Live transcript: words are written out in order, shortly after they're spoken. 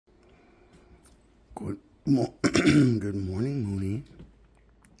Good morning, Mooney.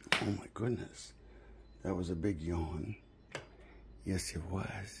 Oh my goodness. That was a big yawn. Yes, it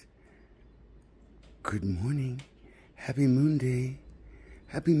was. Good morning. Happy Moon Day.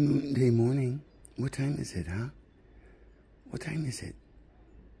 Happy Moon Day morning. What time is it, huh? What time is it?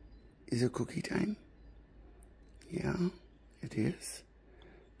 Is it cookie time? Yeah, it is.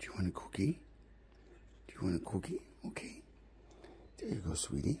 Do you want a cookie? Do you want a cookie? Okay. There you go,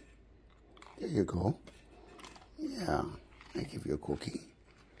 sweetie. There you go. Yeah, I give you a cookie.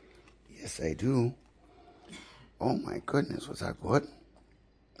 Yes, I do. Oh my goodness, was that good?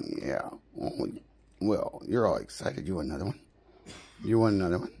 Yeah. Oh, well, you're all excited. You want another one? You want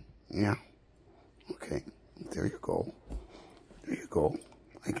another one? Yeah. Okay. There you go. There you go.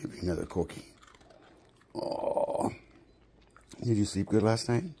 I give you another cookie. Oh. Did you sleep good last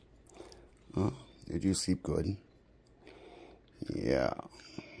night? Did you sleep good? Yeah.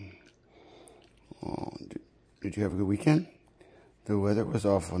 Oh, did you have a good weekend? The weather was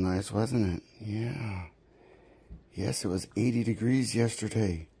awful nice, wasn't it? Yeah. Yes, it was 80 degrees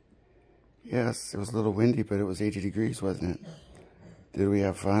yesterday. Yes, it was a little windy, but it was 80 degrees, wasn't it? Did we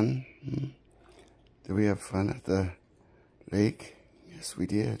have fun? Did we have fun at the lake? Yes, we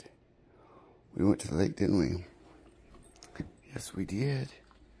did. We went to the lake, didn't we? Yes, we did.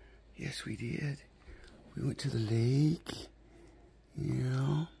 Yes, we did. We went to the lake.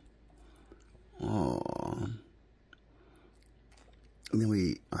 Yeah. Oh. And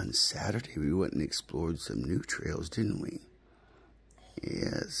then on Saturday, we went and explored some new trails, didn't we?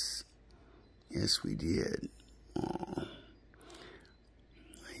 Yes. Yes, we did. Oh.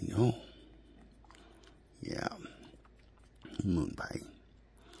 I know. Yeah. Moon pie.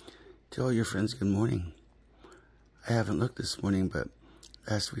 Tell all your friends good morning. I haven't looked this morning, but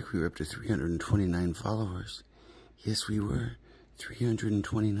last week we were up to 329 followers. Yes, we were.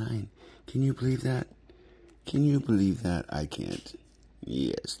 329. Can you believe that? Can you believe that? I can't.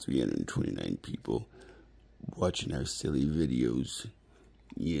 Yes, 329 people watching our silly videos.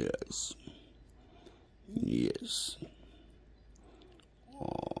 Yes. Yes.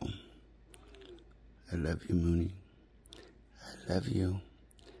 Oh. I love you, Mooney. I love you.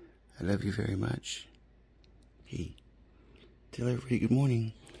 I love you very much. Hey, tell everybody good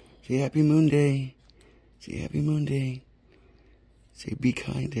morning. Say Happy Moon Day. Say Happy Moon Day. Say be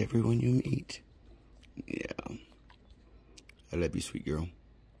kind to everyone you meet. Yeah. I love you, sweet girl.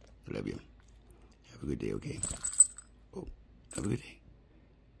 I love you. Have a good day, okay? Oh, have a good day.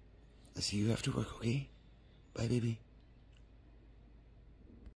 I'll see you after work, okay? Bye, baby.